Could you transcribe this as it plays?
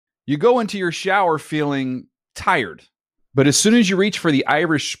You go into your shower feeling tired, but as soon as you reach for the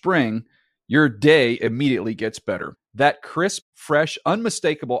Irish Spring, your day immediately gets better. That crisp, fresh,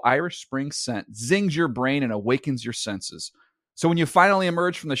 unmistakable Irish Spring scent zings your brain and awakens your senses. So when you finally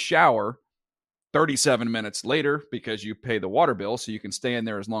emerge from the shower, 37 minutes later, because you pay the water bill so you can stay in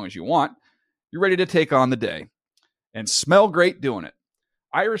there as long as you want, you're ready to take on the day. And smell great doing it.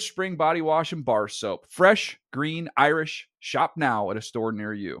 Irish Spring Body Wash and Bar Soap. Fresh, green, Irish. Shop now at a store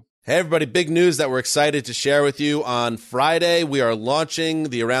near you. Hey, everybody, big news that we're excited to share with you. On Friday, we are launching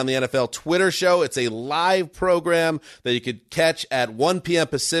the Around the NFL Twitter show. It's a live program that you could catch at 1 p.m.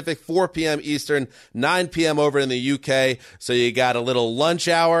 Pacific, 4 p.m. Eastern, 9 p.m. over in the UK. So you got a little lunch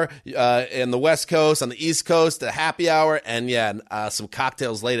hour in the West Coast, on the East Coast, a happy hour, and some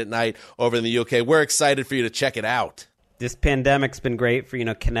cocktails late at night over in the UK. We're excited for you to check it out. This pandemic's been great for,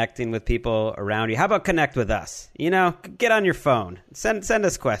 connecting with people around you. How about connect with us? Get on your phone. Send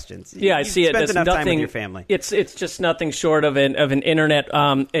us questions. Yeah, I see it. Spend enough time with your family. It's just nothing short of an internet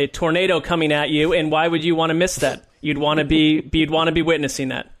a tornado coming at you, and why would you want to miss that? You'd want to be witnessing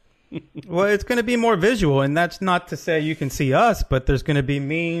that. Well, it's going to be more visual, and that's not to say you can see us, but there's going to be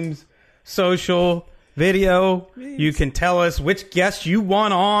memes, social, video. You can tell us which guests you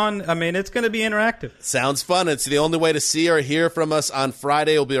want on. I mean, it's going to be interactive. Sounds fun. It's the only way to see or hear from us on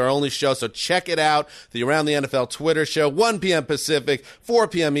Friday. It will be our only show, so check it out. The Around the NFL Twitter show, 1 p.m. Pacific, 4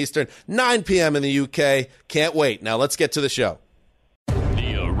 p.m. Eastern, 9 p.m. in the UK. Can't wait. Now let's get to the show.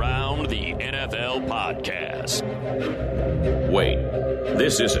 The Around the NFL podcast. Wait,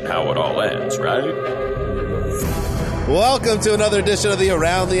 this isn't how it all ends, right? Welcome to another edition of the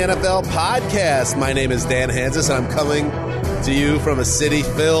Around the NFL podcast. My name is Dan Hansis, and I'm coming to you from a city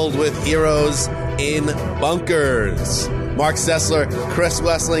filled with heroes in bunkers. Mark Sessler, Chris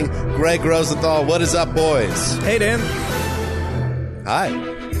Wessling, Greg Rosenthal. What is up, boys? Hey, Dan. Hi.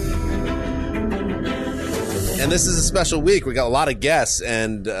 And this is a special week. We got a lot of guests,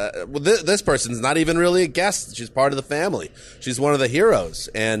 and this person's not even really a guest. She's part of the family. She's one of the heroes,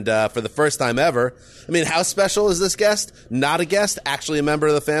 and for the first time ever, I mean, how special is this guest? Not a guest, actually a member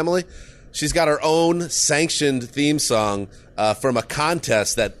of the family. She's got her own sanctioned theme song from a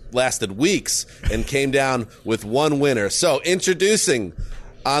contest that lasted weeks and came down with one winner. So, introducing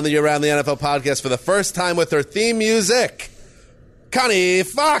on the Around the NFL podcast for the first time with her theme music, Connie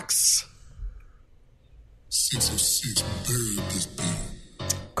Fox. 606 bird this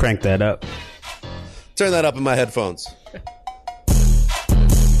beat. Crank that up. Turn that up in my headphones.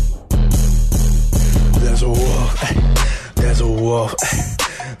 There's a wolf, there's a wolf,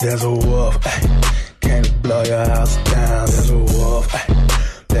 there's a wolf, can't blow your house down. There's a wolf,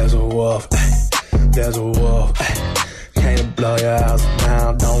 there's a wolf, there's a wolf, can't blow your house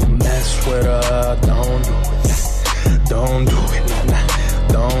down. Don't mess with her, don't do it, don't do it, nah, nah.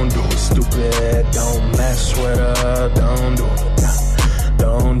 Don't do it, stupid. Don't mess with her. Don't do it, nah.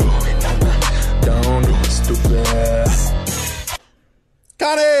 Don't do it, nah, nah. Don't do it, stupid.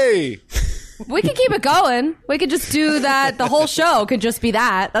 Connie! We could keep it going. We could just do that. The whole show could just be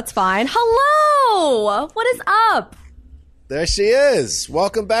that. That's fine. Hello! What is up? There she is.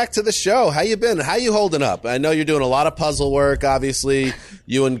 Welcome back to the show. How you been? How you holding up? I know you're doing a lot of puzzle work, obviously.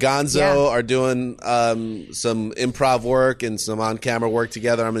 You and Gonzo are doing some improv work and some on-camera work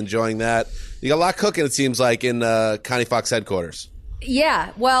together. I'm enjoying that. You got a lot cooking, it seems like, in Connie Fox headquarters.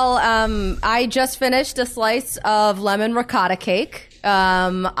 Yeah. Well, I just finished a slice of lemon ricotta cake.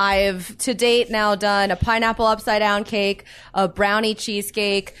 I've, to date, now done a pineapple upside-down cake, a brownie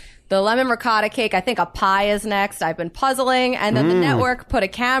cheesecake, the lemon ricotta cake. I think a pie is next. I've been puzzling. And then the network put a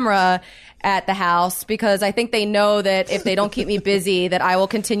camera at the house because I think they know that if they don't keep me busy, that I will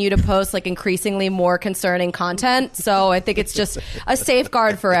continue to post like increasingly more concerning content. So I think it's just a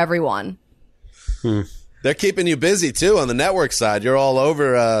safeguard for everyone. They're keeping you busy, too, on the network side. You're all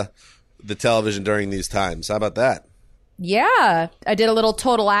over the television during these times. How about that? Yeah, I did a little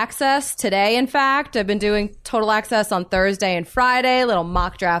Total Access today, in fact. I've been doing Total Access on Thursday and Friday, a little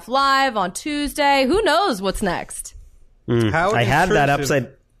mock draft live on Tuesday. Who knows what's next? I had that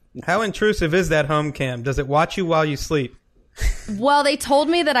upside. How intrusive is that home cam? Does it watch you while you sleep? Well, they told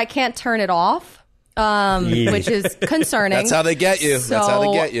me that I can't turn it off, which is concerning. That's how they get you. So That's how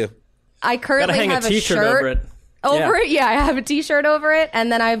they get you. I currently have a shirt over it. Yeah, I have a t-shirt over it,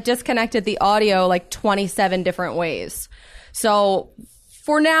 and then I've disconnected the audio like 27 different ways. So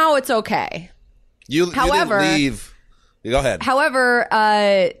for now, it's okay. However, you didn't leave. Go ahead. However,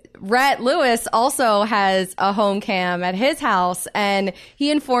 Rhett Lewis also has a home cam at his house, and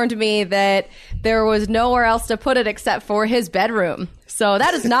he informed me that there was nowhere else to put it except for his bedroom. So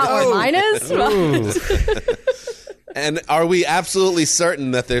that is not where mine is. And are we absolutely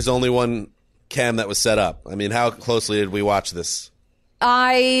certain that there's only one cam that was set up? I mean, how closely did we watch this?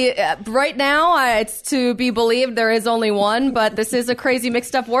 Right now, it's to be believed there is only one, but this is a crazy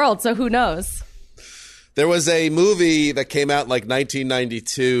mixed up world, so who knows? There was a movie that came out in like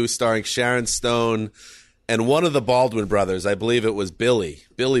 1992 starring Sharon Stone and one of the Baldwin brothers. I believe it was Billy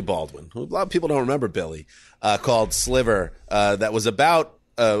Baldwin. A lot of people don't remember Billy, called Sliver, that was about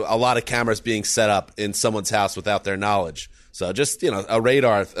a lot of cameras being set up in someone's house without their knowledge. So just, a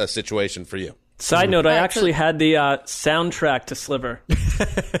radar situation for you. Side note, I actually had the soundtrack to Sliver.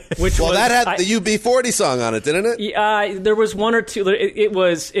 That had the UB40 song on it, didn't it? There was one or two. It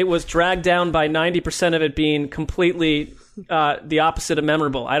was dragged down by 90% of it being completely the opposite of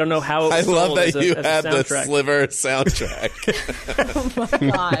memorable. I don't know how it was I love sold that as you a had the soundtrack. Sliver soundtrack. Oh,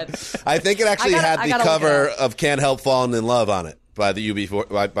 my God. I think it actually had I the gotta cover look it of Can't Help Falling in Love on it by the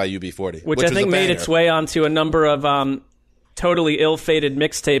UB40. Which I was think a made banger. its way onto a number of totally ill-fated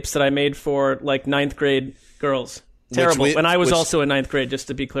mixtapes that I made for like 9th grade girls. Terrible. And I was also in 9th grade, just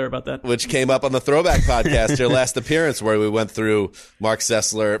to be clear about that. Which came up on the Throwback Podcast, your last appearance, where we went through Mark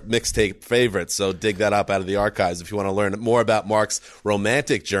Sessler mixtape favorites. So dig that up out of the archives if you want to learn more about Mark's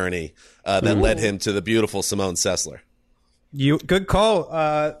romantic journey that led him to the beautiful Simone Sessler. Good call.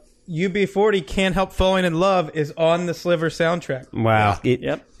 UB40 Can't Help Falling in Love is on the Sliver soundtrack. Wow.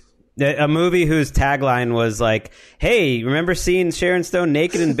 Yep. A movie whose tagline was like, "Hey, remember seeing Sharon Stone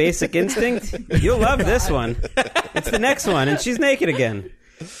naked in Basic Instinct? You'll love this one. It's the next one, and she's naked again."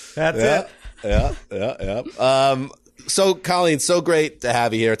 That's it. Yeah. So, Colleen, so great to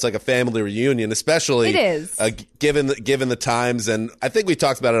have you here. It's like a family reunion, especially It is. Given the times. And I think we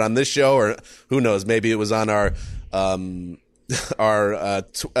talked about it on this show, or who knows, maybe it was on our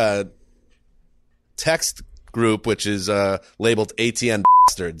text group, which is labeled ATN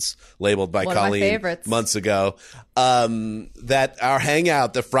Bastards, labeled by One of my Colleen favorites. months ago. That our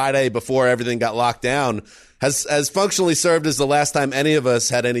hangout the Friday before everything got locked down has functionally served as the last time any of us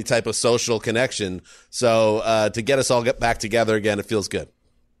had any type of social connection. So to get us all back together again, it feels good.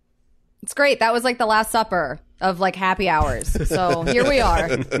 It's great. That was like the Last Supper of like happy hours. So here we are.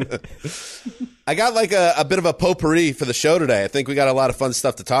 I got like a bit of a potpourri for the show today. I think we got a lot of fun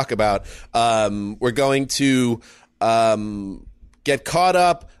stuff to talk about. We're going to get caught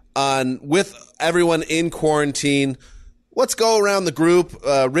up on with everyone in quarantine. Let's go around the group.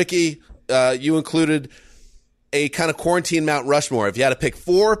 Ricky, you included a kind of quarantine Mount Rushmore. If you had to pick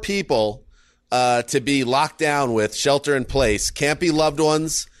 4 people to be locked down with, shelter in place, can't be loved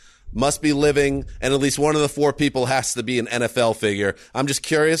ones, must be living, and at least one of the 4 people has to be an NFL figure. I'm just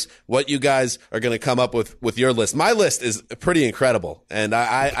curious what you guys are going to come up with your list. My list is pretty incredible, and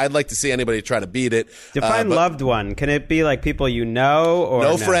I'd like to see anybody try to beat it. Define loved one. Can it be like people you know, or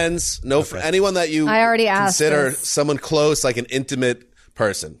no friends, anyone that you I already asked consider this. someone close, like an intimate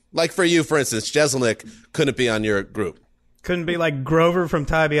person. Like for you, for instance, Jeselnik couldn't be on your group. Couldn't be like Grover from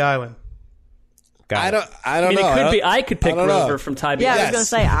Tybee Island. I don't I mean, know. it could be. I could pick I don't know. Grover from Tybee. Yeah, Yes. I was going to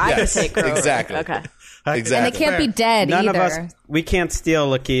say, I could take Grover. Exactly. Okay. Exactly. And they can't be dead None either. of us. We can't steal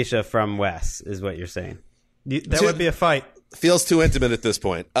Lakeisha from Wes, is what you're saying. That would be a fight. Feels too intimate at this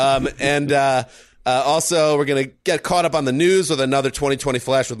point. And also, we're going to get caught up on the news with another 2020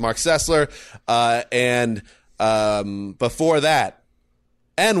 Flash with Mark Sessler. And before that,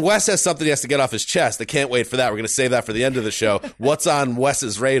 and Wes has something he has to get off his chest. I can't wait for that. We're going to save that for the end of the show. What's on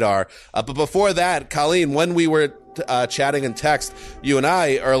Wes's radar? But before that, Colleen, when we were chatting in text, you and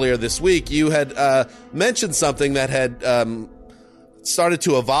I, earlier this week, you had mentioned something that had started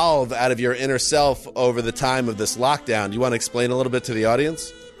to evolve out of your inner self over the time of this lockdown. Do you want to explain a little bit to the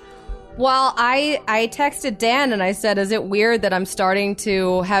audience? Well, I texted Dan and I said, is it weird that I'm starting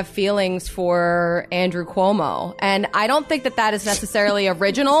to have feelings for Andrew Cuomo? And I don't think that is necessarily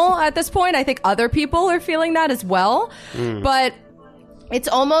original at this point. I think other people are feeling that as well. But it's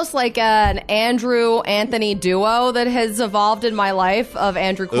almost like an Andrew-Anthony duo that has evolved in my life of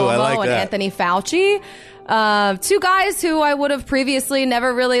Andrew Cuomo I like and that. Anthony Fauci. 2 guys who I would have previously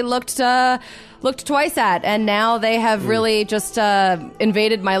never really looked twice at, and now they have really just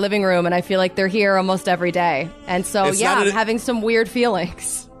invaded my living room, and I feel like they're here almost every day. And so, I'm having some weird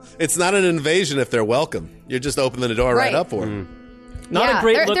feelings. It's not an invasion if they're welcome. You're just opening the door right up for them. Not a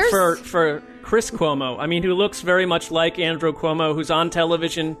great look there's- for Chris Cuomo. I mean, who looks very much like Andrew Cuomo, who's on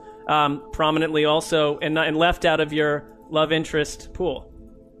television prominently also, and left out of your love interest pool.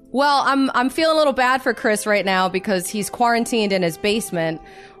 Well, I'm feeling a little bad for Chris right now because he's quarantined in his basement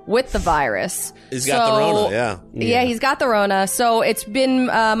with the virus. He's got the Rona, Yeah, he's got the Rona. So it's been,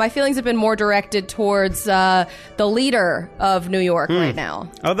 my feelings have been more directed towards the leader of New York right now.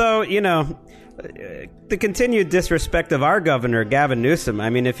 Although, the continued disrespect of our governor, Gavin Newsom. I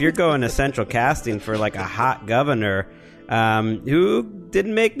mean, if you're going to central casting for like a hot governor who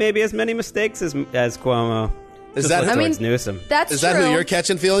didn't make maybe as many mistakes as Cuomo. Is that Newsom? That's Is that true. who you're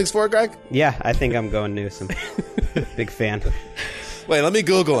catching feelings for, Greg? Yeah, I think I'm going Newsom. Big fan. Wait, let me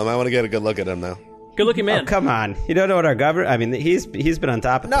Google him. I want to get a good look at him now. Good looking man. Oh, come on. You don't know what our governor... I mean, he's been on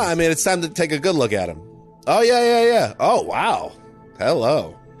top of No, this. I mean, it's time to take a good look at him. Oh, yeah. Oh, wow.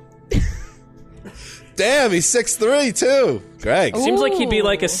 Hello. Damn, he's 6'3", too. Greg. Seems like he'd be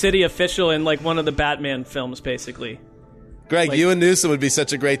like a city official in like one of the Batman films, basically. Greg, you and Newsom would be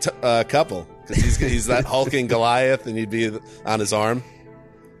such a great couple. Because he's that hulking Goliath, and you'd be on his arm.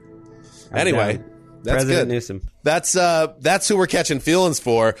 Anyway, down. that's President good. Newsom. That's who we're catching feelings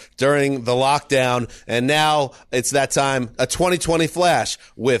for during the lockdown. And now it's that time, a 2020 flash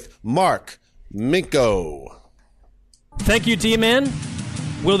with Mark Minko. Thank you, D-Man.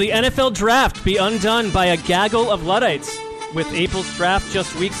 Will the NFL draft be undone by a gaggle of Luddites? With April's draft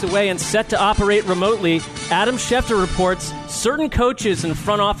just weeks away and set to operate remotely, Adam Schefter reports certain coaches and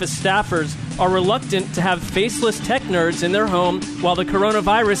front office staffers are reluctant to have faceless tech nerds in their home while the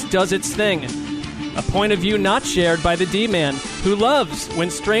coronavirus does its thing. A point of view not shared by the D-Man, who loves when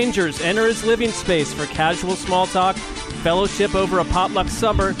strangers enter his living space for casual small talk, fellowship over a potluck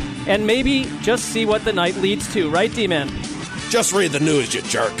supper, and maybe just see what the night leads to. Right, D-Man? Just read the news, you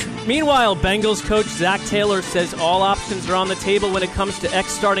jerk. Meanwhile, Bengals coach Zach Taylor says all options are on the table when it comes to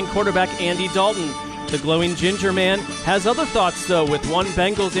ex-starting quarterback Andy Dalton. The glowing ginger man has other thoughts, though, with one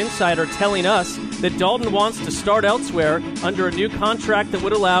Bengals insider telling us that Dalton wants to start elsewhere under a new contract that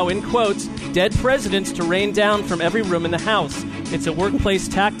would allow, in quotes, dead presidents to rain down from every room in the house. It's a workplace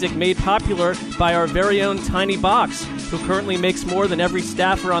tactic made popular by our very own Tiny Box, who currently makes more than every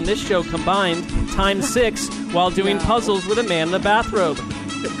staffer on this show combined, times 6, while doing puzzles with a man in a bathrobe.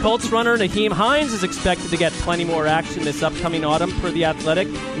 Colts runner Naheem Hines is expected to get plenty more action this upcoming autumn per The Athletic.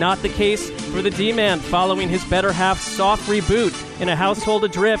 Not the case for the D-Man following his better half's soft reboot in a household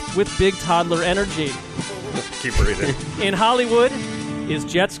adrift with big toddler energy. Keep reading. In Hollywood, is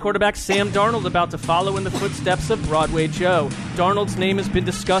Jets quarterback Sam Darnold about to follow in the footsteps of Broadway Joe? Darnold's name has been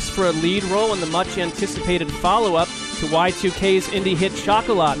discussed for a lead role in the much-anticipated follow-up to Y2K's indie hit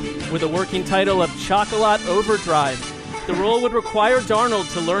Chocolat, with a working title of Chocolat Overdrive. The role would require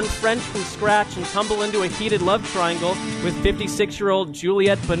Darnold to learn French from scratch and tumble into a heated love triangle with 56-year-old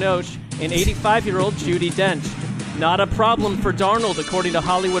Juliette Binoche and 85-year-old Judi Dench. Not a problem for Darnold, according to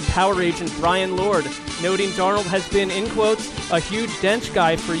Hollywood power agent Brian Lord, noting Darnold has been, in quotes, a huge Dench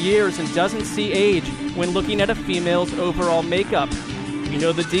guy for years and doesn't see age when looking at a female's overall makeup. We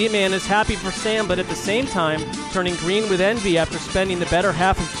know the D-Man is happy for Sam, but at the same time, turning green with envy after spending the better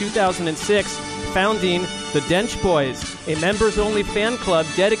half of 2006 founding the Dench Boys, a members-only fan club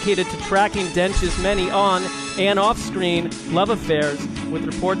dedicated to tracking Dench's many on- and off-screen love affairs, with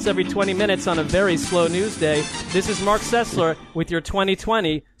reports every 20 minutes on a very slow news day. This is Mark Sessler with your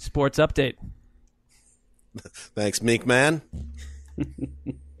 2020 Sports Update. Thanks, Meek Man.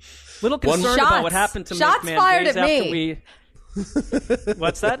 Little concerned about what happened to Shots Meek Man fired days at after me. we...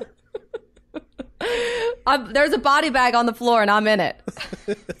 What's that? There's a body bag on the floor, and I'm in it.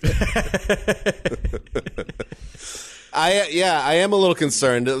 I am a little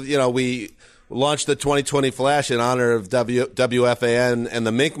concerned. You know, we launched the 2020 Flash in honor of WFAN and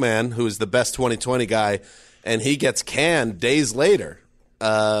the Mink Man, who is the best 2020 guy, and he gets canned days later.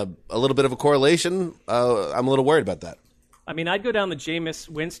 A little bit of a correlation. I'm a little worried about that. I mean, I'd go down the Jameis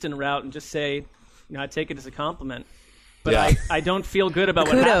Winston route and just say, you know, I'd take it as a compliment. But Yeah. I don't feel good about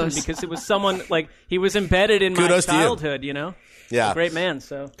what happened because it was someone, like, he was embedded in Kudos to my you. childhood, you know? Yeah. A great man,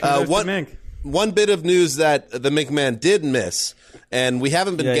 so. One bit of news that the Mink Man did miss, and we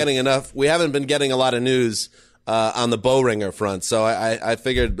haven't been getting enough. We haven't been getting a lot of news on the bow ringer front, so I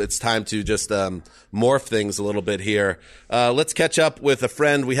figured it's time to just morph things a little bit here. Let's catch up with a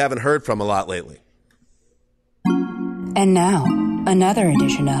friend we haven't heard from a lot lately. And now, another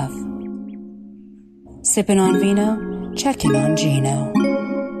edition of Sippin' on Vino, Checkin' on Gino.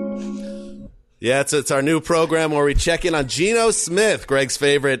 Yeah, it's our new program where we check in on Geno Smith, Greg's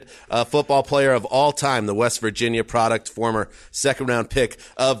favorite football player of all time, the West Virginia product, former second-round pick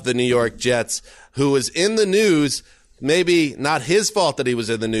of the New York Jets, who was in the news. Maybe not his fault that he was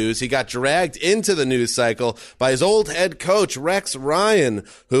in the news. He got dragged into the news cycle by his old head coach, Rex Ryan,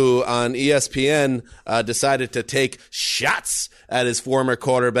 who on ESPN decided to take shots at his former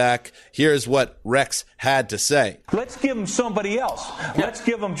quarterback. Here's what Rex had to say. Let's give him somebody else. Let's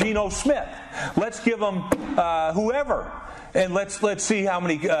give him Geno Smith. Let's give him whoever. And let's see how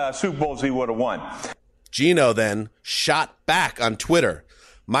many Super Bowls he would have won. Geno then shot back on Twitter.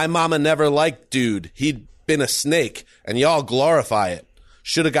 My mama never liked dude. He'd been a snake, and y'all glorify it.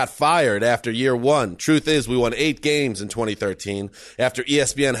 Should have got fired after year one. Truth is, we won 8 games in 2013 after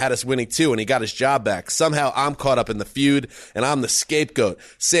ESPN had us winning 2 and he got his job back. Somehow I'm caught up in the feud and I'm the scapegoat.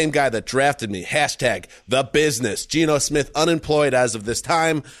 Same guy that drafted me. Hashtag the business. Geno Smith unemployed as of this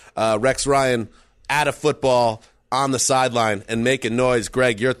time. Rex Ryan out of football on the sideline and making noise.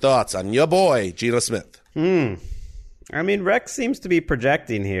 Greg, your thoughts on your boy, Geno Smith? I mean, Rex seems to be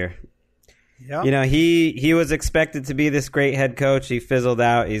projecting here. Yep. You know, he was expected to be this great head coach. He fizzled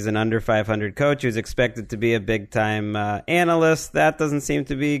out. He's an under 500 coach. He was expected to be a big-time analyst. That doesn't seem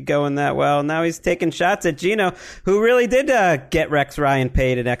to be going that well. Now he's taking shots at Geno, who really did get Rex Ryan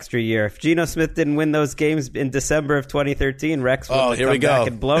paid an extra year. If Geno Smith didn't win those games in December of 2020, Rex would have come back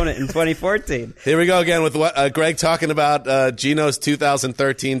and blown it in 2014. Here we go again with what Greg talking about Geno's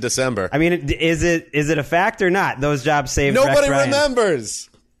 2013 December. I mean, is it a fact or not? Those jobs saved Rex Nobody Ryan. remembers.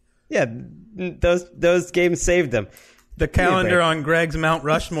 Yeah, those games saved them. The calendar on Greg's Mount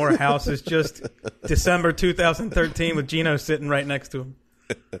Rushmore house is just December 2013 with Geno sitting right next to him.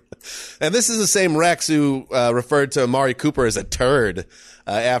 And this is the same Rex who referred to Amari Cooper as a turd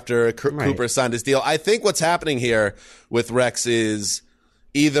after Cooper signed his deal. I think what's happening here with Rex is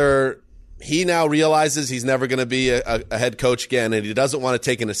either he now realizes he's never going to be a head coach again and he doesn't want to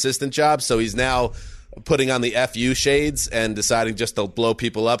take an assistant job, so he's now putting on the FU shades and deciding just to blow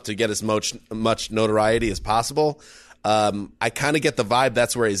people up to get as much notoriety as possible. I kind of get the vibe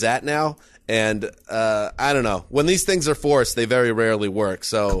that's where he's at now. And I don't know. When these things are forced, they very rarely work.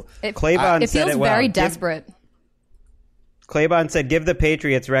 So it feels very desperate. Claiborne said, give the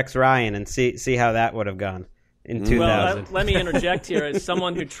Patriots Rex Ryan and see how that would have gone in 2000. Well, let me interject here. As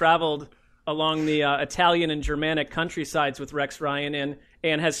someone who traveled along the Italian and Germanic countrysides with Rex Ryan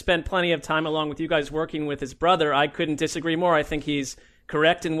and has spent plenty of time along with you guys working with his brother, I couldn't disagree more. I think he's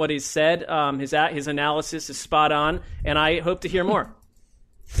correct in what he's said. His analysis is spot on, and I hope to hear more.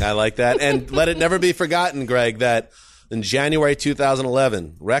 I like that. And let it never be forgotten, Greg, that in January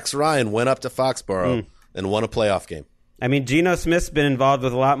 2011, Rex Ryan went up to Foxborough and won a playoff game. I mean, Geno Smith's been involved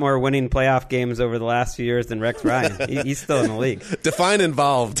with a lot more winning playoff games over the last few years than Rex Ryan. He's still in the league. Define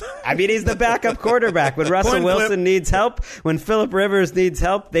involved. I mean, he's the backup quarterback. When Russell Wilson needs help, when Phillip Rivers needs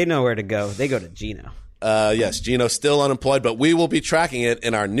help, they know where to go. They go to Geno. Yes, Geno's still unemployed, but we will be tracking it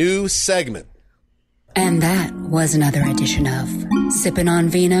in our new segment. And that was another edition of Sippin' on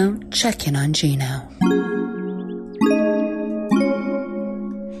Vino, Checkin' on Geno.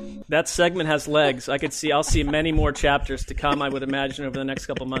 That segment has legs. I'll see many more chapters to come, I would imagine, over the next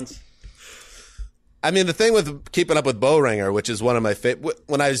couple months. I mean, the thing with keeping up with Bowringer, which is one of my favorite,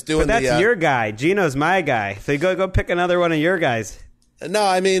 when I was doing but that's your guy. Geno's my guy. So you go pick another one of your guys. No,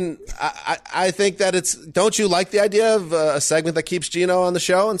 I mean, I think that don't you like the idea of a segment that keeps Geno on the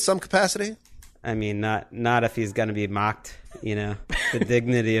show in some capacity? I mean, not if he's going to be mocked, the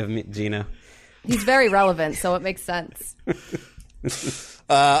dignity of Geno. He's very relevant, so it makes sense.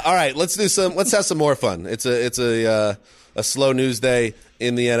 All right, let's have some more fun. It's a slow news day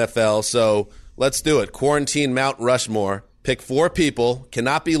in the NFL, so let's do it. Quarantine Mount Rushmore. Pick 4 people,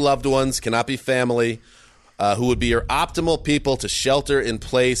 cannot be loved ones, cannot be family, who would be your optimal people to shelter in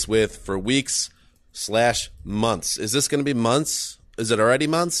place with for weeks/months. Is this going to be months? Is it already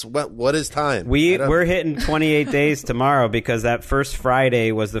months? What is time? We're hitting 28 days tomorrow because that first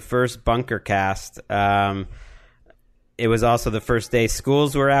Friday was the first Bunkercast. It was also the first day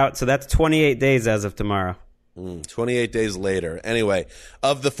schools were out, so that's 28 days as of tomorrow. 28 days later. Anyway,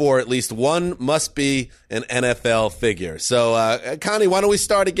 of the 4, at least one must be an NFL figure. So, Connie, why don't we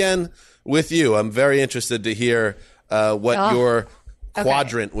start again with you? I'm very interested to hear what your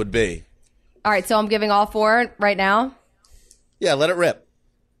quadrant would be. All right, so I'm giving all 4 right now? Yeah, let it rip.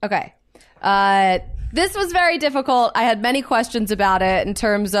 Okay. This was very difficult. I had many questions about it in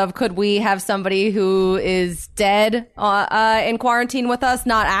terms of could we have somebody who is dead in quarantine with us?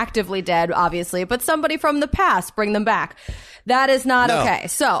 Not actively dead, obviously, but somebody from the past, bring them back. That is not okay.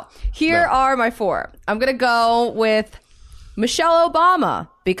 So here are my 4. I'm going to go with Michelle Obama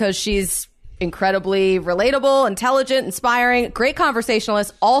because she's incredibly relatable, intelligent, inspiring, great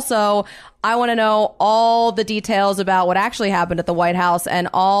conversationalist. Also, I want to know all the details about what actually happened at the White House and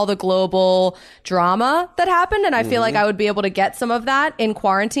all the global drama that happened. And I feel like I would be able to get some of that in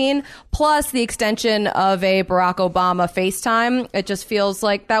quarantine, plus the extension of a Barack Obama FaceTime. It just feels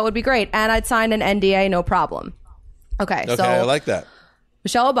like that would be great. And I'd sign an NDA, no problem. Okay, so I like that.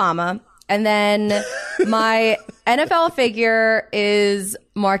 Michelle Obama. And then my NFL figure is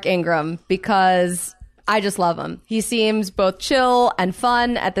Mark Ingram because I just love him. He seems both chill and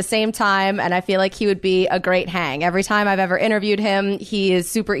fun at the same time, and I feel like he would be a great hang. Every time I've ever interviewed him, he is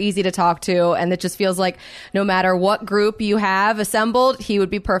super easy to talk to, and it just feels like no matter what group you have assembled, he would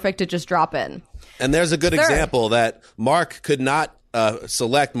be perfect to just drop in. And there's a good example that Mark could not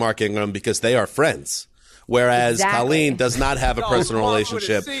select Mark Ingram because they are friends. Whereas Colleen does not have a personal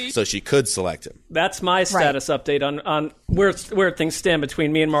relationship, so she could select him. That's my status update on where things stand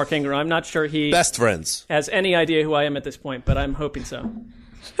between me and Mark Ingram. I'm not sure he best friends has any idea who I am at this point, but I'm hoping so.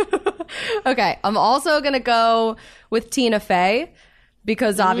 Okay, I'm also going to go with Tina Fey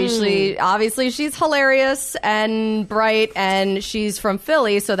because obviously she's hilarious and bright, and she's from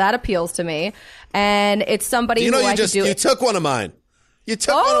Philly, so that appeals to me. And it's somebody who I could do. You took one of mine. You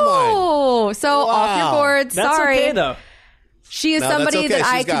took one of mine. Oh, so off your board. That's Sorry. okay, though. She is somebody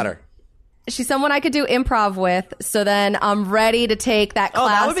that she's someone I could do improv with. So then I'm ready to take that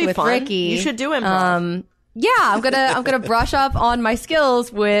class that would be with fun. Ricky. You should do improv. Yeah, I'm gonna brush up on my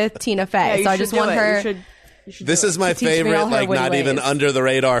skills with Tina Fey. Yeah, so I just want her. This is my favorite, like, not even under the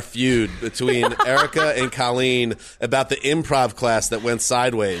radar feud between Erica and Colleen about the improv class that went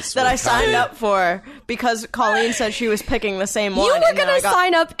sideways. That I signed up for because Colleen said she was picking the same one. You were going to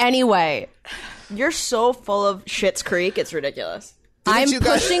sign up anyway. You're so full of Schitt's Creek. It's ridiculous. I'm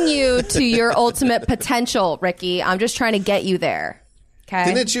pushing you to your ultimate potential, Ricky. I'm just trying to get you there. Okay.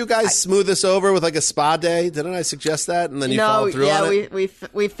 Didn't you guys smooth this over with like a spa day? Didn't I suggest that? And then you fall through on it?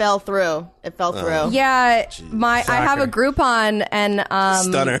 we fell through. It fell through. Yeah, I have a Groupon, and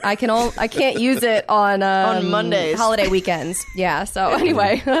Stunner. I can't use it on Mondays, holiday weekends. Yeah. So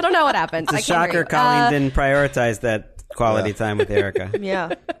anyway, I don't know what happened. It's a shocker Colleen didn't prioritize that quality time with Erica.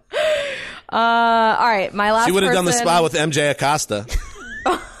 Yeah. All right, my last. She would have done the person- spa with MJ Acosta.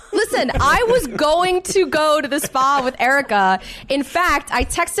 Listen, I was going to go to the spa with Erica. In fact, I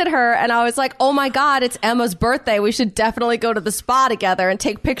texted her and I was like, oh my God, it's Emma's birthday. We should definitely go to the spa together and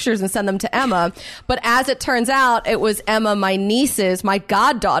take pictures and send them to Emma. But as it turns out, it was Emma, my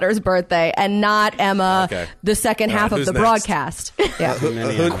goddaughter's birthday, and not Emma, the second half of the broadcast. Yeah.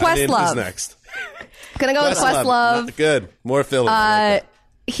 Questlove. Who's next? Gonna go with Questlove. Good. More Philly.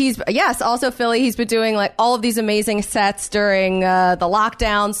 He's also Philly. He's been doing like all of these amazing sets during the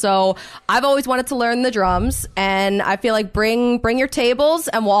lockdown. So I've always wanted to learn the drums, and I feel like bring your tables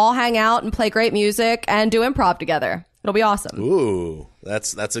and we'll all hang out and play great music and do improv together. It'll be awesome. Ooh,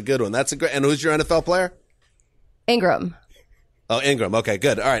 that's a good one. That's a great. And who's your NFL player? Ingram. Oh, Ingram. Okay,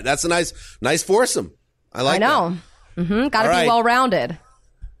 good. All right, that's a nice foursome. I like. I know. That. Got to be well rounded.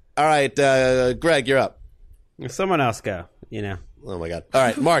 All right, Greg, you're up. Someone else go. Oh, my God. All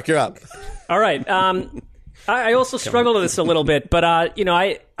right, Mark, you're up. All right. I also struggle with this a little bit, but,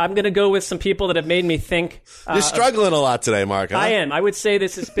 I'm going to go with some people that have made me think. You're struggling a lot today, Mark. Huh? I am. I would say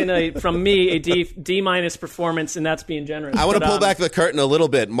this has been, from me, a D- performance, and that's being generous. I want to pull back the curtain a little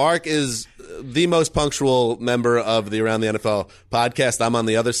bit. Mark is the most punctual member of the Around the NFL podcast. I'm on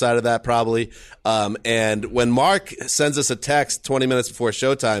the other side of that, probably. And when Mark sends us a text 20 minutes before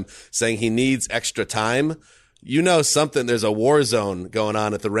showtime saying he needs extra time, something. There's a war zone going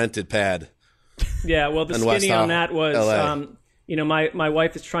on at the rented pad. Yeah, well, the skinny on that was, my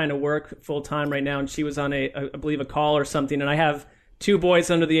wife is trying to work full time right now, and she was on I believe a call or something, and I have two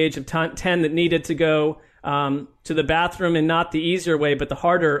boys under the age of 10 that needed to go to the bathroom, and not the easier way, but the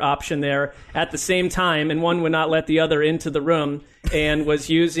harder option there at the same time, and one would not let the other into the room, and was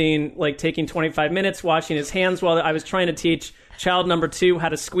taking 25 minutes washing his hands while I was trying to teach child number 2 how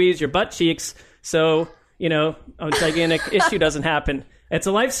to squeeze your butt cheeks, so a gigantic issue doesn't happen. It's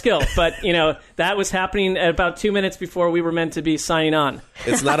a life skill, but, that was happening at about 2 minutes before we were meant to be signing on.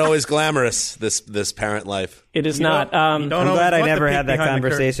 It's not always glamorous, this parent life. It is not. I'm glad I never had that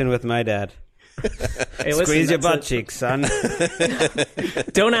conversation with my dad. Hey, Squeeze your butt cheeks, son.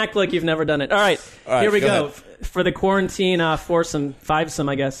 Don't act like you've never done it. All right, here we go. For the quarantine fivesome,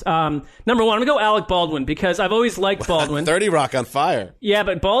 I guess. Number one, I'm going to go Alec Baldwin, because I've always liked Baldwin. 30 Rock on fire. Yeah,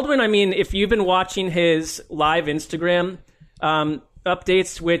 but Baldwin, if you've been watching his live Instagram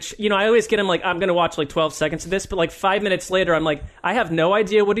updates, which, I always get him I'm going to watch 12 seconds of this, but 5 minutes later, I'm I have no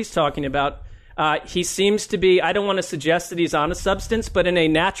idea what he's talking about. He seems to be, I don't want to suggest that he's on a substance, but in a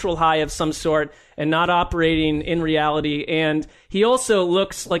natural high of some sort and not operating in reality. And he also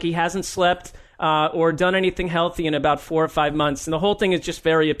looks like he hasn't slept or done anything healthy in about 4 or 5 months. And the whole thing is just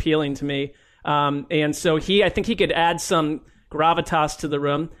very appealing to me. And so I think he could add some gravitas to the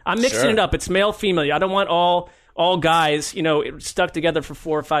room. I'm mixing it up. It's male, female. I don't want all guys, stuck together for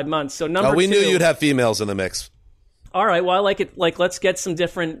 4 or 5 months. So number 2. We knew you'd have females in the mix. All right, well, I like it. Let's get some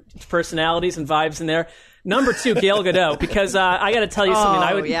different personalities and vibes in there. Number 2, Gail Godot, because I got to tell you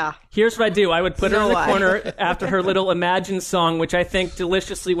something. Here's what I do. I would put her in the corner after her little Imagine song, which I think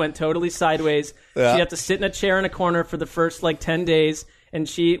deliciously went totally sideways. Yeah. She'd have to sit in a chair in a corner for the first 10 days, and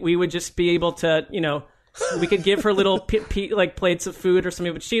we would just be able to, we could give her little plates of food or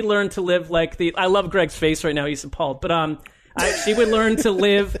something, but she learned to live I love Greg's face right now. He's appalled, but she would learn to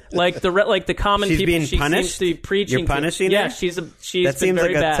live like the common she's people. Being She punished? seems to be preaching. You're punishing Yeah, her? she's That been seems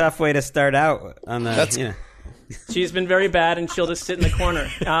very like a bad. tough way to start out on the. She's been very bad, and she'll just sit in the corner.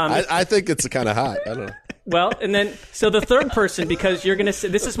 I think it's kind of hot. I don't know. Well, and then so the third person, because you're going to say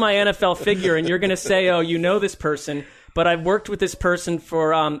this is my NFL figure, and you're going to say, oh, you know this person, but I've worked with this person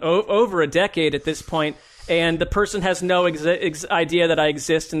for over a decade at this point, and the person has no idea that I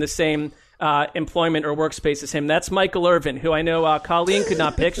exist in the same employment or workspace as him. That's Michael Irvin, who I know Colleen could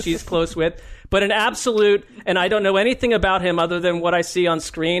not pick. She's close with. But an absolute, and I don't know anything about him other than what I see on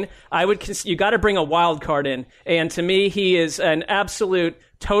screen, you got to bring a wild card in. And to me, he is an absolute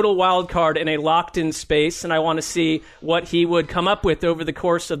total wild card in a locked-in space, and I want to see what he would come up with over the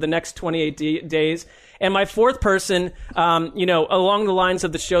course of the next 28 days. And my fourth person, along the lines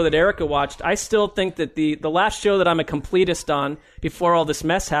of the show that Erica watched, I still think that the last show that I'm a completist on before all this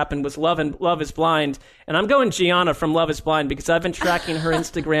mess happened was Love is Blind. And I'm going Gianna from Love is Blind because I've been tracking her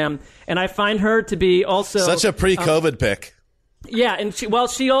Instagram, and I find her to be also... Such a pre-COVID pick. Yeah, and she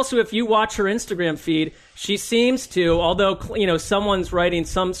also, if you watch her Instagram feed, she seems to, although, someone's writing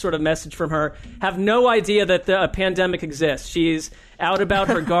some sort of message from her, have no idea that the pandemic exists. She's out about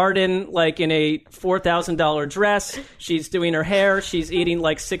her garden, in a $4,000 dress. She's doing her hair. She's eating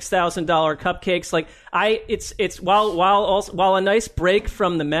 $6,000 cupcakes. It's while a nice break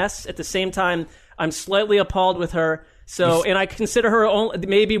from the mess, at the same time, I'm slightly appalled with her. So, and I consider her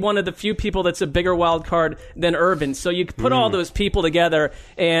maybe one of the few people that's a bigger wild card than Urban. So you put all those people together,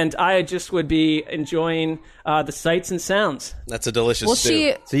 and I just would be enjoying the sights and sounds. That's a delicious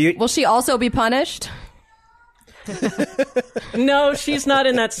stew. Will she also be punished? No, she's not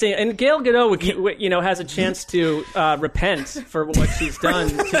in that same. And Gail Godot, has a chance to repent for what she's done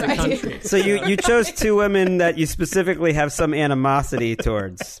to the country. So you chose 2 women that you specifically have some animosity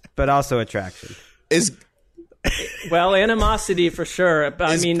towards, but also attraction. Well, animosity for sure.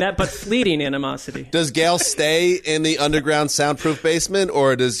 But fleeting animosity. Does Gail stay in the underground soundproof basement,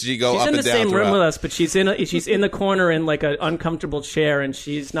 or does she go up and down? She's in the same room with us, but she's in the corner in an uncomfortable chair, and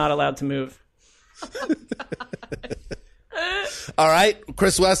she's not allowed to move. All right,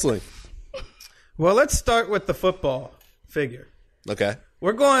 Chris Wessling. Well, let's start with the football figure. Okay.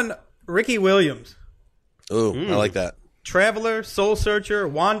 We're going Ricky Williams. Ooh, I like that. Traveler, soul searcher,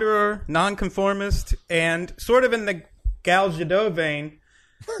 wanderer, nonconformist, and sort of in the Gal Gadot vein,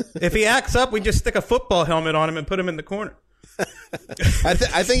 if he acts up, we just stick a football helmet on him and put him in the corner. I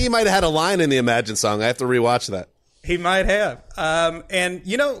think he might have had a line in the Imagine song. I have to rewatch that. He might have. And,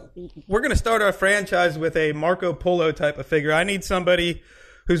 we're going to start our franchise with a Marco Polo type of figure. I need somebody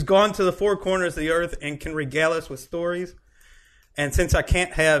who's gone to the 4 corners of the earth and can regale us with stories. And since I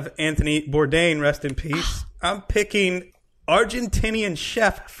can't have Anthony Bourdain, rest in peace, I'm picking Argentinian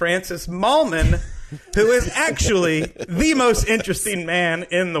chef Francis Mallmann, who is actually the most interesting man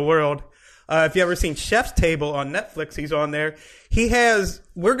in the world. If you ever seen Chef's Table on Netflix, he's on there.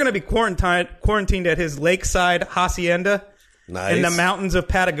 We're going to be quarantined at his lakeside hacienda in the mountains of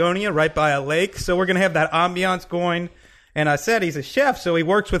Patagonia, right by a lake. So we're going to have that ambiance going. And I said he's a chef, so he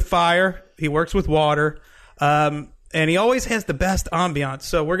works with fire, he works with water, and he always has the best ambiance.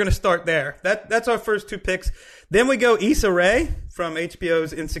 So we're going to start there. That's our first 2 picks. Then we go Issa Rae from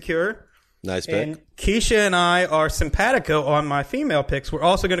HBO's Insecure. Nice pick. And Keisha and I are simpatico on my female picks. We're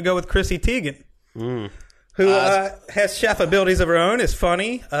also going to go with Chrissy Teigen, who has chef abilities of her own, is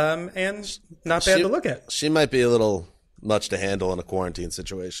funny, and not bad to look at. She might be a little much to handle in a quarantine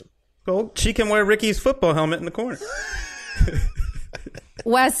situation. Well, she can wear Ricky's football helmet in the corner.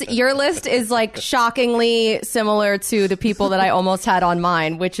 Wes, your list is shockingly similar to the people that I almost had on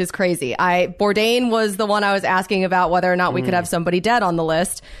mine, which is crazy. Bourdain was the one I was asking about whether or not we could have somebody dead on the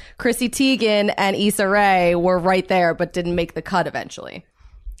list. Chrissy Teigen and Issa Rae were right there, but didn't make the cut eventually.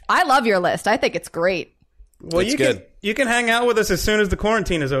 I love your list. I think it's great. Well, you can hang out with us as soon as the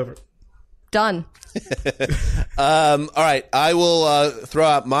quarantine is over. Done. All right, I will throw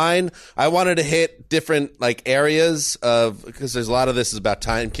out mine. I wanted to hit different areas because there's a lot of this is about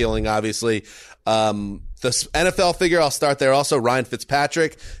time killing, obviously. The NFL figure, I'll start there. Also, Ryan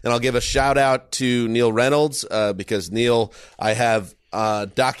Fitzpatrick, and I'll give a shout out to Neil Reynolds because Neil, I have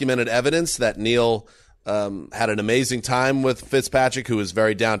documented evidence that Neil had an amazing time with Fitzpatrick, who was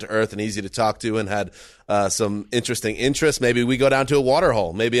very down to earth and easy to talk to, and had some interesting interests. Maybe we go down to a water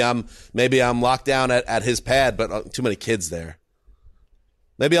hole. Maybe I'm locked down at his pad, but too many kids there.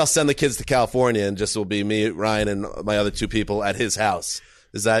 Maybe I'll send the kids to California, and just will be me, Ryan, and my other 2 people at his house.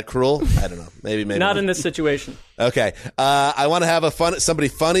 Is that cruel? I don't know. Maybe not in this situation. Okay. I want to have somebody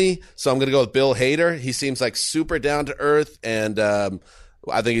funny, so I'm going to go with Bill Hader. He seems like super down to earth, and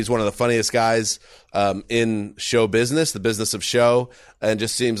I think he's one of the funniest guys in show business, the business of show, and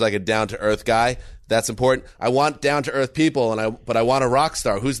just seems like a down to earth guy. That's important. I want down to earth people, but I want a rock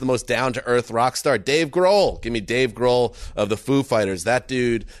star. Who's the most down to earth rock star? Dave Grohl. Give me Dave Grohl of the Foo Fighters. That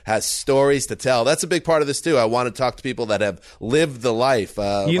dude has stories to tell. That's a big part of this too. I want to talk to people that have lived the life.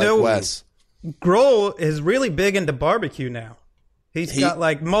 Like Wes. Grohl is really big into barbecue now. He's got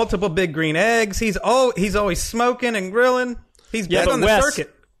like multiple big green eggs. He's always smoking and grilling. He's big on the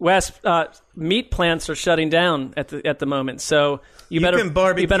circuit. Wes, meat plants are shutting down at the moment, so you better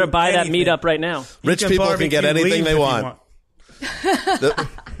buy that meat up right now. Rich people can get anything they want. The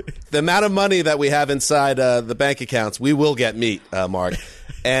amount of money that we have inside the bank accounts, we will get meat, Mark.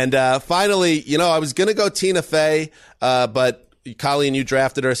 And finally, I was going to go Tina Fey, but Colleen, you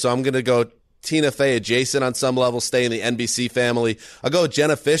drafted her, so I'm going to go Tina Fey adjacent on some level, stay in the NBC family. I'll go with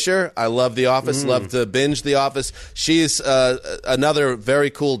Jenna Fisher. I love The Office, love to binge The Office. She's another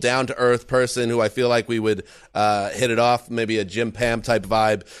very cool, down-to-earth person who I feel like we would hit it off, maybe a Jim Pam type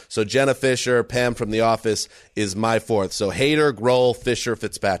vibe. So Jenna Fisher, Pam from The Office is my 4th. So Hader, Grohl, Fisher,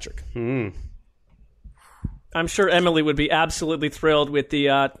 Fitzpatrick. I'm sure Emily would be absolutely thrilled with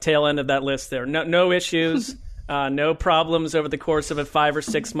the tail end of that list there. No issues, no problems over the course of a 5 or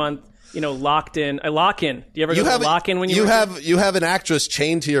 6 month locked in. A lock-in. Do you ever go to a lock-in when you have an actress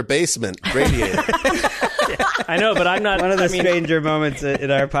chained to your basement, radiated. I know, but I'm not. One of the stranger moments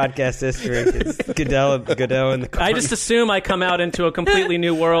in our podcast history is Godot in the corner. I just assume I come out into a completely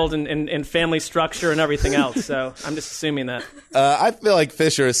new world and family structure and everything else. So I'm just assuming that. I feel like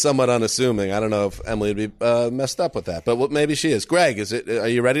Fisher is somewhat unassuming. I don't know if Emily would be messed up with that, but maybe she is. Greg, are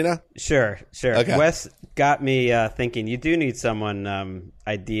you ready now? Sure. Okay. Wes got me thinking. You do need someone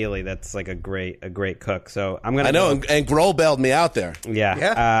ideally that's like a great cook. So I'm gonna. I know, and Grohl bailed me out there.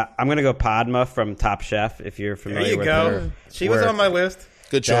 Yeah. I'm gonna go Padma from Top Chef. If you're familiar with her, she was on my list.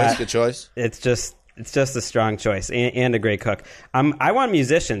 Good choice. It's just a strong choice and a great cook. I want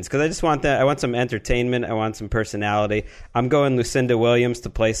musicians because I just want that. I want some entertainment. I want some personality. I'm going Lucinda Williams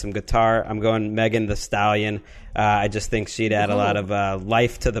to play some guitar. I'm going Megan Thee Stallion. I just think she'd add a lot of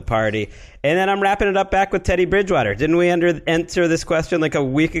life to the party. And then I'm wrapping it up back with Teddy Bridgewater. Didn't we answer this question like a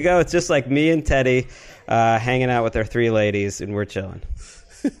week ago? It's just like me and Teddy hanging out with our 3 ladies, and we're chilling.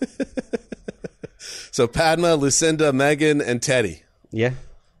 So Padma, Lucinda, Megan, and Teddy. Yeah.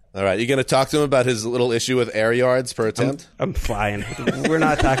 All right. You going to talk to him about his little issue with air yards per attempt? I'm flying. We're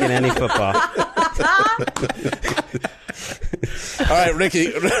not talking any football. All right,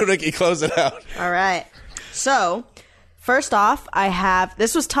 Ricky, close it out. All right. So, first off,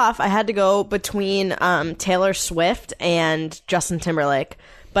 this was tough. I had to go between Taylor Swift and Justin Timberlake,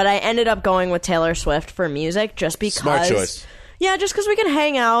 but I ended up going with Taylor Swift for music just because. Smart choice. Yeah, just because we can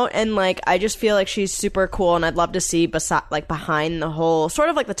hang out, and I just feel like she's super cool, and I'd love to see behind the whole sort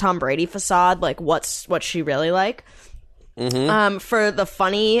of like the Tom Brady facade, what's she really like. Mm-hmm. For the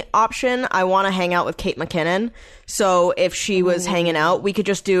funny option, I want to hang out with Kate McKinnon. So if she was hanging out, we could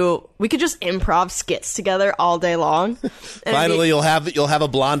just improv skits together all day long. Finally, you'll have a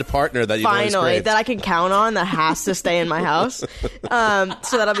blonde partner that you that I can count on that has to stay in my house. So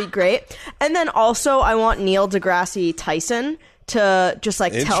that'll be great. And then also, I want Neil deGrasse Tyson to just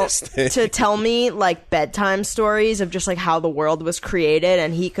tell me bedtime stories of just how the world was created,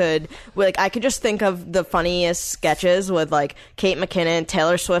 and he could I could just think of the funniest sketches with Kate McKinnon,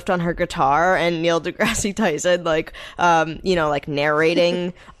 Taylor Swift on her guitar, and Neil deGrasse Tyson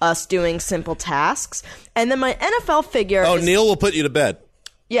narrating us doing simple tasks. And then my NFL figure Neil will put you to bed.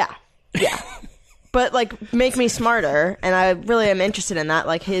 Yeah but make me smarter, and I really am interested in that.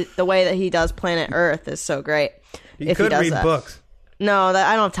 The way that he does Planet Earth is so great. He could read books. No,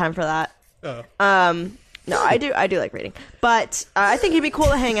 I don't have time for that. Oh. No, I do like reading. But I think he'd be cool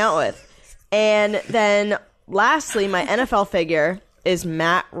to hang out with. And then lastly, my NFL figure is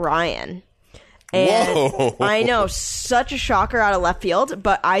Matt Ryan. And whoa. I know, such a shocker out of left field,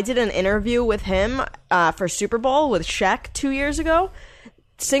 but I did an interview with him for Super Bowl with Shaq 2 years ago.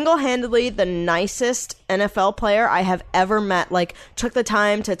 single-handedly the nicest NFL player I have ever met. Like, took the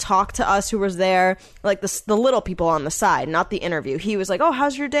time to talk to us who was there, like the little people on the side, not the interview. He was like, oh,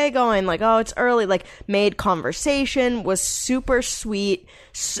 how's your day going? Like, oh, it's early. Like, made conversation, was super sweet,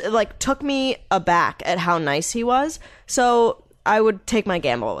 like, took me aback at how nice he was. So I would take my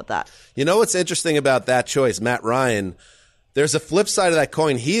gamble with that. You know what's interesting about that choice, Matt Ryan? There's a flip side of that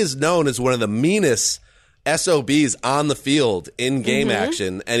coin. He is known as one of the meanest SOBs on the field in game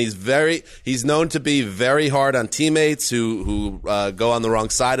action, and he's known to be very hard on teammates who go on the wrong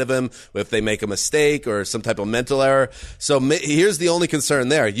side of him if they make a mistake or some type of mental error. So here's the only concern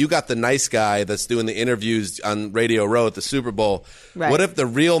there. You got the nice guy that's doing the interviews on Radio Row at the Super Bowl. Right. What if the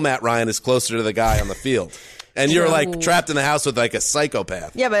real Matt Ryan is closer to the guy on the field? And you're like trapped in the house with like a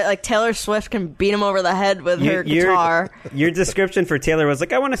psychopath. Yeah, but like Taylor Swift can beat him over the head with her guitar. Your description for Taylor was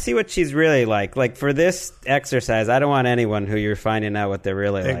like, I want to see what she's really like. Like for this exercise, I don't want anyone who you're finding out what they're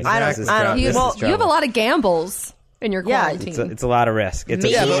really like. I don't. You have a lot of gambles in your quarantine. It's a lot of risk. It's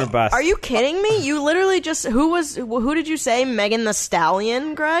a boom or bust. Are you kidding me? You literally just who did you say? Megan the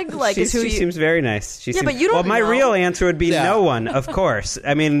Stallion, Greg? Like she seems very nice. But you don't. Well, my real answer would be no one, of course.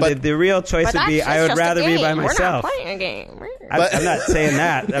 I mean, the real choice would be I would rather be by myself. We're not playing a game. I'm not saying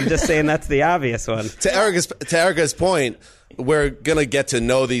that. I'm just saying that's the obvious one. To Erica's point, we're gonna get to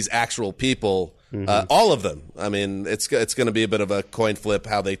know these actual people. All of them. I mean, it's going to be a bit of a coin flip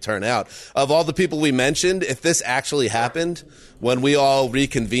how they turn out. Of all the people we mentioned, if this actually happened when we all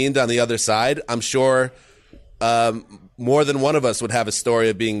reconvened on the other side, I'm sure more than one of us would have a story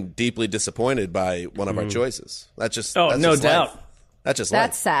of being deeply disappointed by one of our choices. That's just no just doubt. Life. That's just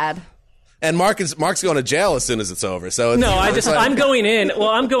That's life. sad. And Mark's going to jail as soon as it's over. So I'm going in. Well,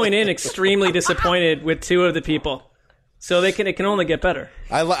 I'm going in extremely disappointed with two of the people. So it can only get better.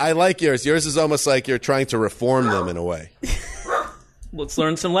 I like yours. Yours is almost like you're trying to reform them in a way. Let's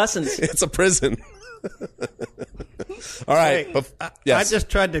learn some lessons. It's a prison. All right. I just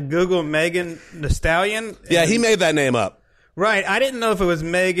tried to Google Megan the Stallion. Yeah, he made that name up. Right. I didn't know if it was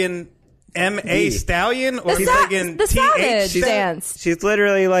Megan M.A. Stallion or Megan the T.H. Savage dance. She's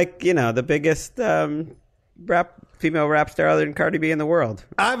literally like, the biggest female rap star other than Cardi B in the world.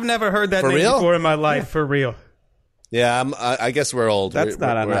 I've never heard that name before in my life, for real. Yeah, I guess we're old. That's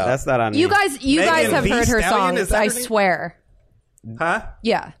not on You me. guys have heard her songs, I swear. Huh?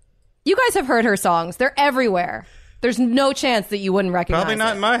 Yeah. You guys have heard her songs. They're everywhere. There's no chance that you wouldn't recognize Probably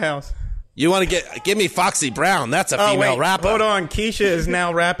not it. in my house. You want to give me Foxy Brown? That's a female rapper. Hold on. Keisha is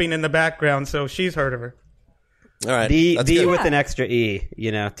now rapping in the background, so she's heard of her. All right. D with an extra E,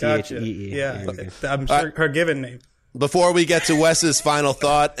 T-H-E-E. Yeah, I'm sure her given name. Before we get to Wes's final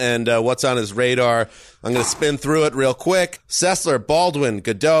thought and what's on his radar, I'm going to spin through it real quick. Sessler, Baldwin,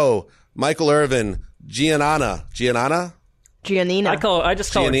 Godot, Michael Irvin, Giannina. I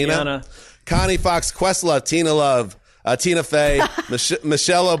just call her Gianna. Connie Fox, Questlove, Tina Love, Tina Fey,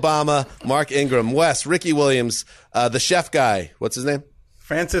 Michelle Obama, Mark Ingram, Wes, Ricky Williams, the chef guy. What's his name?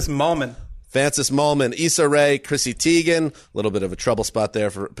 Francis Mallman, Issa Rae, Chrissy Teigen, a little bit of a trouble spot there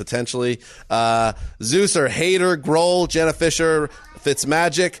for potentially. Zeuser, Hader, Grohl, Jenna Fisher,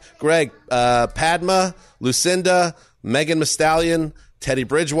 Fitzmagic, Greg, Padma, Lucinda, Megan Mustallion, Teddy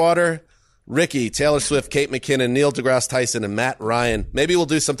Bridgewater, Ricky, Taylor Swift, Kate McKinnon, Neil deGrasse Tyson, and Matt Ryan. Maybe we'll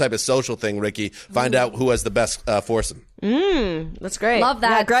do some type of social thing, Ricky. Find out who has the best foursome. That's great. Love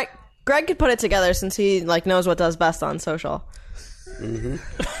that. Yeah, Greg could put it together since he knows what does best on social. I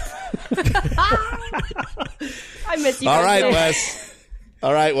miss you. All right,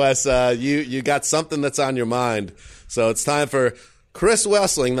 Wes. You got something that's on your mind. So it's time for Chris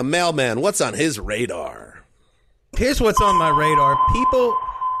Wessling, the mailman. What's on his radar? Here's what's on my radar.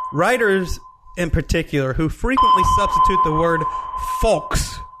 Writers in particular, who frequently substitute the word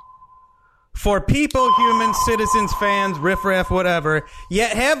folks for people, humans, citizens, fans, riffraff, whatever,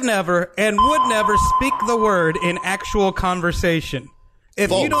 yet have never and would never speak the word in actual conversation. If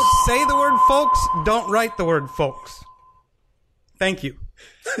folks. You don't say the word folks, don't write the word folks. Thank you.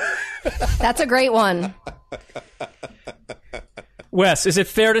 That's a great one. Wes, is it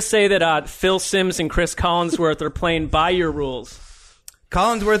fair to say that Phil Simms and Chris Collinsworth are playing by your rules?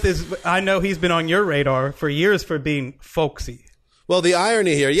 Collinsworth I know he's been on your radar for years for being folksy. Well, the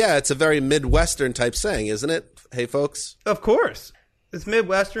irony here, it's a very Midwestern type saying, isn't it? Hey, folks. Of course. It's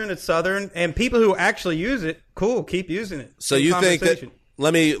Midwestern, it's Southern, and people who actually use it, cool, keep using it. So you think that,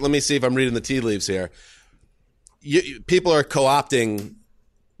 let me see if I'm reading the tea leaves here. People are co-opting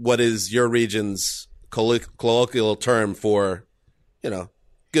what is your region's colloquial term for,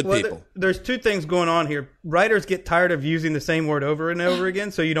 good people. There's two things going on here. Writers get tired of using the same word over and over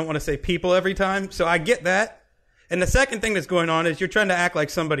again, so you don't want to say people every time. So I get that. And the second thing that's going on is you're trying to act like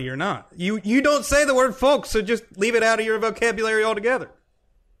somebody you're not. You don't say the word folks, so just leave it out of your vocabulary altogether.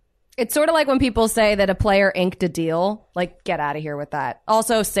 It's sort of like when people say that a player inked a deal. Like, get out of here with that.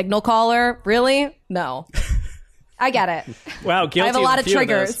 Also, signal caller. Really? No. I get it. Wow, guilty. I have a lot of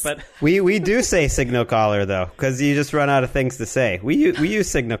triggers. This, but We do say signal caller, though, because you just run out of things to say. We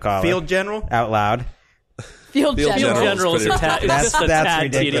use signal caller. Field general? Out loud. Field general is That's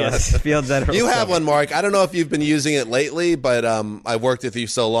ridiculous. Field general. You have one, Mark. I don't know if you've been using it lately, but I've worked with you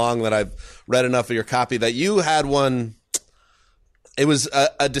so long that I've read enough of your copy that you had one. It was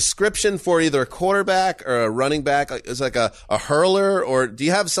a description for either a quarterback or a running back. It was like a hurler, or do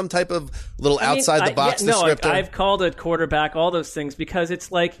you have some type of little outside the box descriptor? No, I've called it quarterback, all those things, because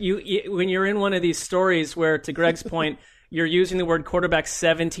it's like you when you're in one of these stories where, to Greg's point, you're using the word quarterback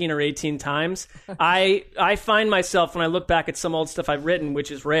 17 or 18 times. I find myself, when I look back at some old stuff I've written,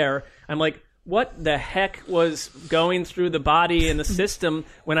 which is rare, I'm like, what the heck was going through the body and the system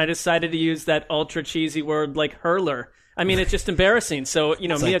when I decided to use that ultra cheesy word like hurler? I mean, it's just embarrassing. So,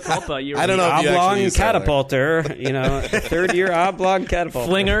 mea culpa. I don't know if you oblong use catapulter, third-year oblong catapulter.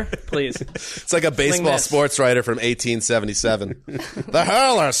 Flinger, please. It's like a baseball sports writer from 1877. The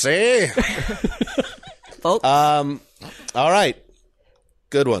hurler, see? Folks. All right.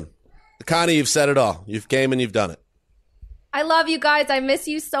 Good one. Connie, you've said it all. You've came and you've done it. I love you guys. I miss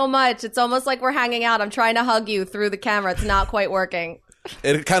you so much. It's almost like we're hanging out. I'm trying to hug you through the camera. It's not quite working.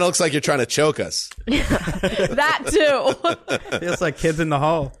 It kind of looks like you're trying to choke us. That too. Feels like kids in the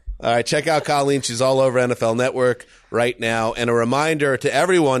hall. All right, check out Colleen. She's all over NFL Network right now. And a reminder to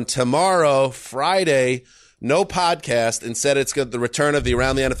everyone, tomorrow, Friday, no podcast. Instead, it's the return of the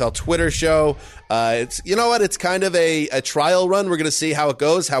Around the NFL Twitter show. It's It's kind of a trial run. We're going to see how it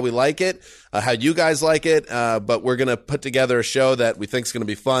goes, how we like it, how you guys like it. But we're going to put together a show that we think is going to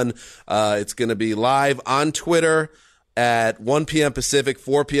be fun. It's going to be live on Twitter at 1 p.m. Pacific,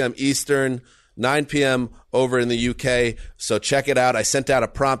 4 p.m. Eastern, 9 p.m. over in the UK. So check it out. I sent out a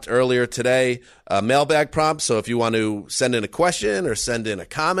prompt earlier today, a mailbag prompt. So if you want to send in a question or send in a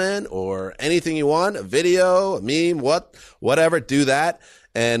comment or anything you want, a video, a meme, whatever, do that.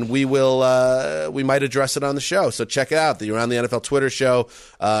 And we might address it on the show. So check it out, the Around the NFL Twitter show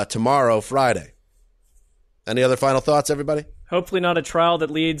tomorrow, Friday. Any other final thoughts, everybody? Hopefully not a trial that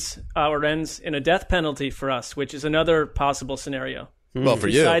leads or ends in a death penalty for us, which is another possible scenario. Well, for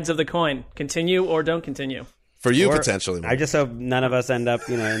Two you. sides of the coin. Continue or don't continue. For you, potentially. I just hope none of us end up,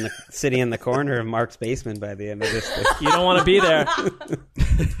 sitting in the corner of Mark's basement by the end of this. You don't want to be there.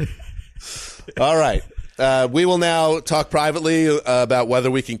 All right. We will now talk privately about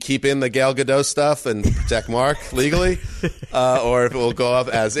whether we can keep in the Gal Gadot stuff and protect Mark legally, or if it will go up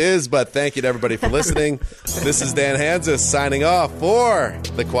as is. But thank you to everybody for listening. This is Dan Hansis signing off for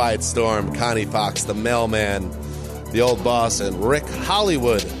The Quiet Storm, Connie Fox, the mailman, the old boss, and Rick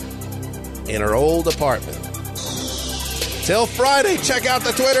Hollywood in her old apartment. Till Friday, check out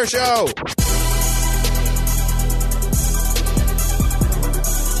the Twitter show.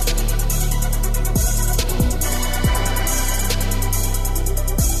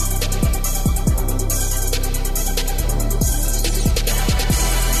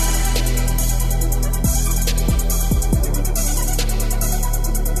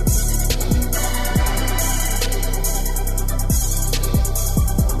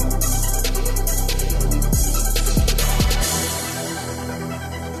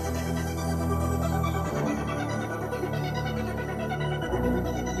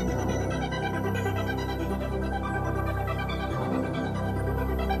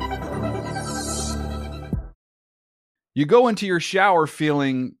 You go into your shower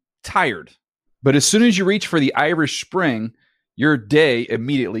feeling tired, but as soon as you reach for the Irish Spring, your day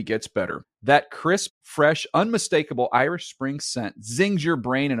immediately gets better. That crisp, fresh, unmistakable Irish Spring scent zings your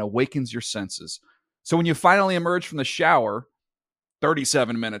brain and awakens your senses. So when you finally emerge from the shower,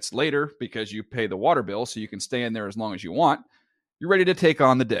 37 minutes later, because you pay the water bill so you can stay in there as long as you want, you're ready to take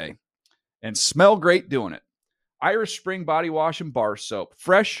on the day. And smell great doing it. Irish Spring Body Wash and Bar Soap.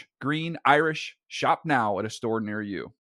 Fresh, green, Irish. Shop now at a store near you.